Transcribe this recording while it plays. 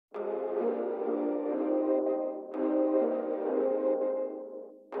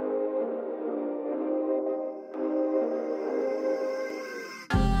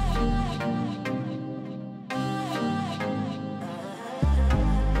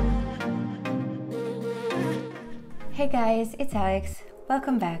Hey guys, it's Alex.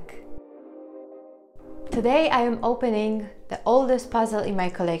 Welcome back. Today I am opening the oldest puzzle in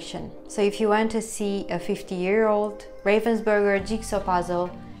my collection. So if you want to see a 50-year-old Ravensburger jigsaw puzzle,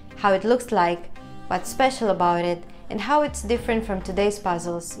 how it looks like, what's special about it, and how it's different from today's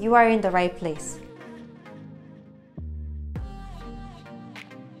puzzles, you are in the right place.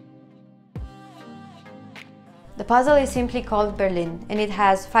 The puzzle is simply called Berlin and it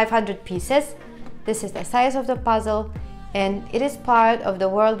has 500 pieces. This is the size of the puzzle and it is part of the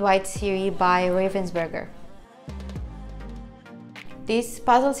worldwide series by Ravensburger. This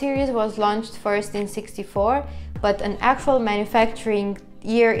puzzle series was launched first in '64, but an actual manufacturing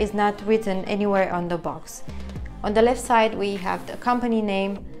year is not written anywhere on the box. On the left side we have the company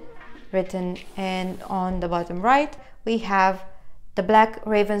name written, and on the bottom right we have the black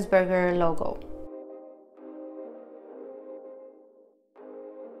Ravensburger logo.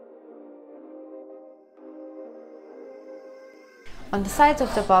 On the sides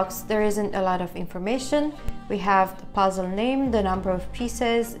of the box there isn't a lot of information. We have the puzzle name, the number of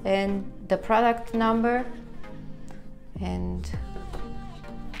pieces and the product number, and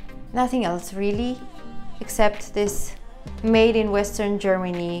nothing else really, except this made in Western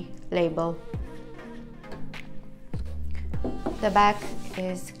Germany label. The back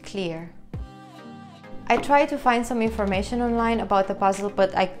is clear. I tried to find some information online about the puzzle,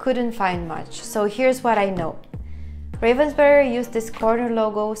 but I couldn't find much, so here's what I know. Ravensburger used this corner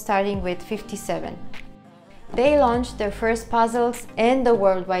logo starting with '57. They launched their first puzzles and the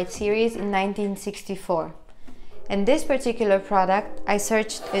worldwide series in 1964. And this particular product, I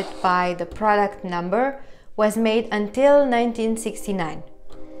searched it by the product number, was made until 1969.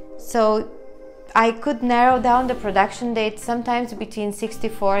 So I could narrow down the production date sometimes between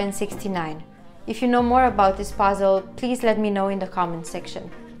 64 and 69. If you know more about this puzzle, please let me know in the comment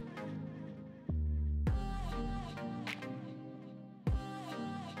section.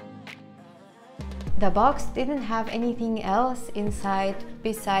 The box didn't have anything else inside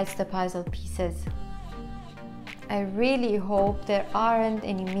besides the puzzle pieces. I really hope there aren't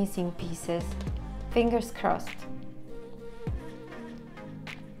any missing pieces. Fingers crossed.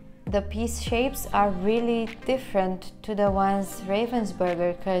 The piece shapes are really different to the ones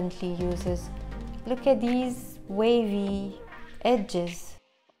Ravensburger currently uses. Look at these wavy edges.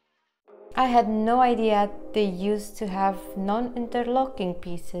 I had no idea they used to have non-interlocking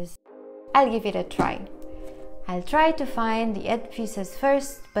pieces. I'll give it a try. I'll try to find the edge pieces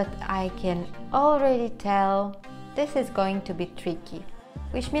first, but I can already tell this is going to be tricky.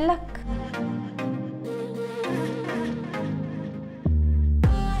 Wish me luck!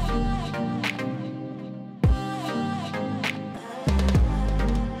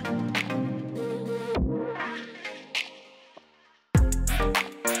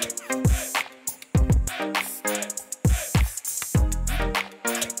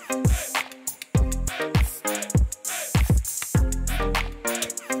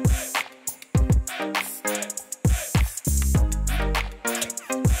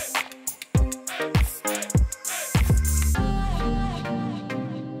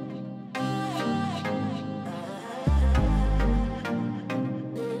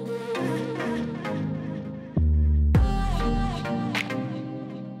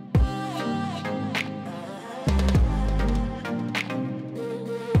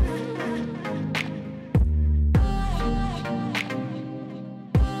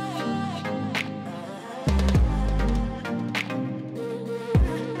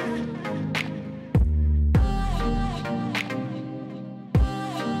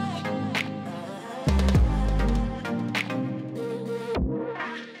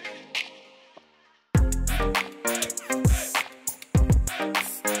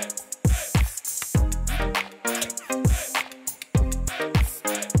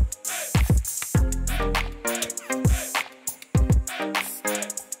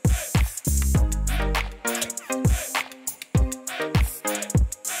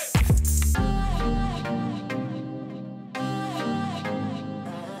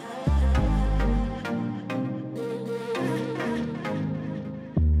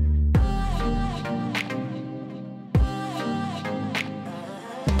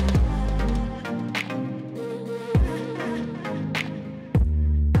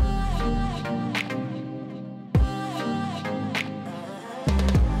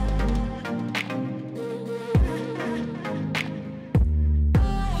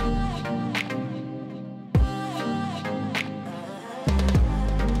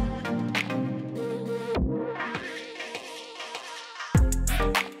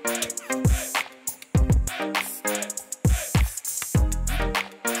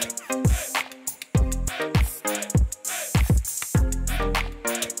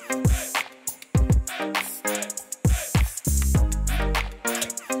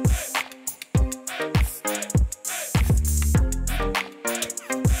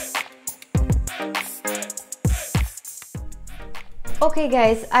 Okay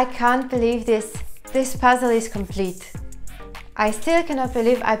guys, I can't believe this. This puzzle is complete. I still cannot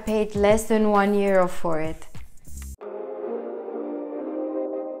believe I paid less than €1 for it.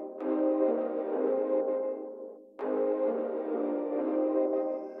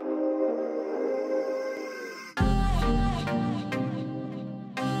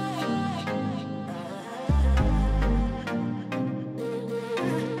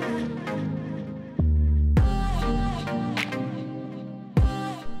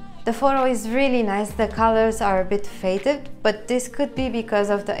 The photo is really nice, the colors are a bit faded, but this could be because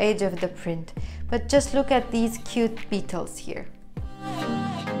of the age of the print. But just look at these cute beetles here.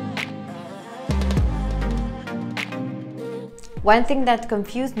 One thing that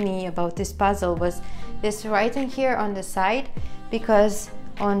confused me about this puzzle was this writing here on the side, because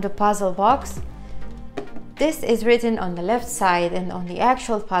on the puzzle box, this is written on the left side and on the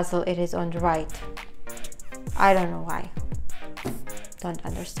actual puzzle it is on the right. I don't know why. Don't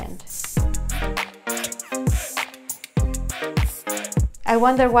understand. I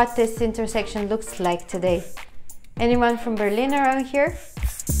wonder what this intersection looks like today. Anyone from Berlin around here?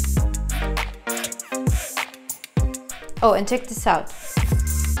 Oh, and check this out.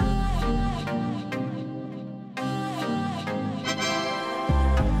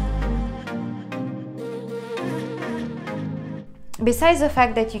 Besides the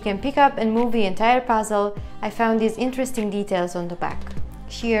fact that you can pick up and move the entire puzzle, I found these interesting details on the back,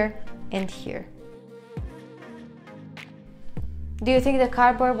 here and here. Do you think the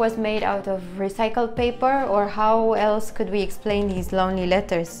cardboard was made out of recycled paper, or how else could we explain these lonely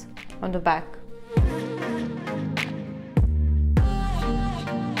letters on the back?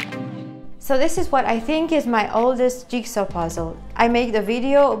 So this is what I think is my oldest jigsaw puzzle. I made a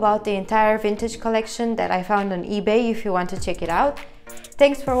video about the entire vintage collection that I found on eBay if you want to check it out.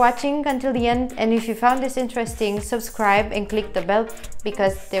 Thanks for watching until the end, and if you found this interesting, subscribe and click the bell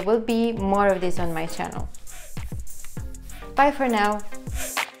because there will be more of this on my channel. Bye for now.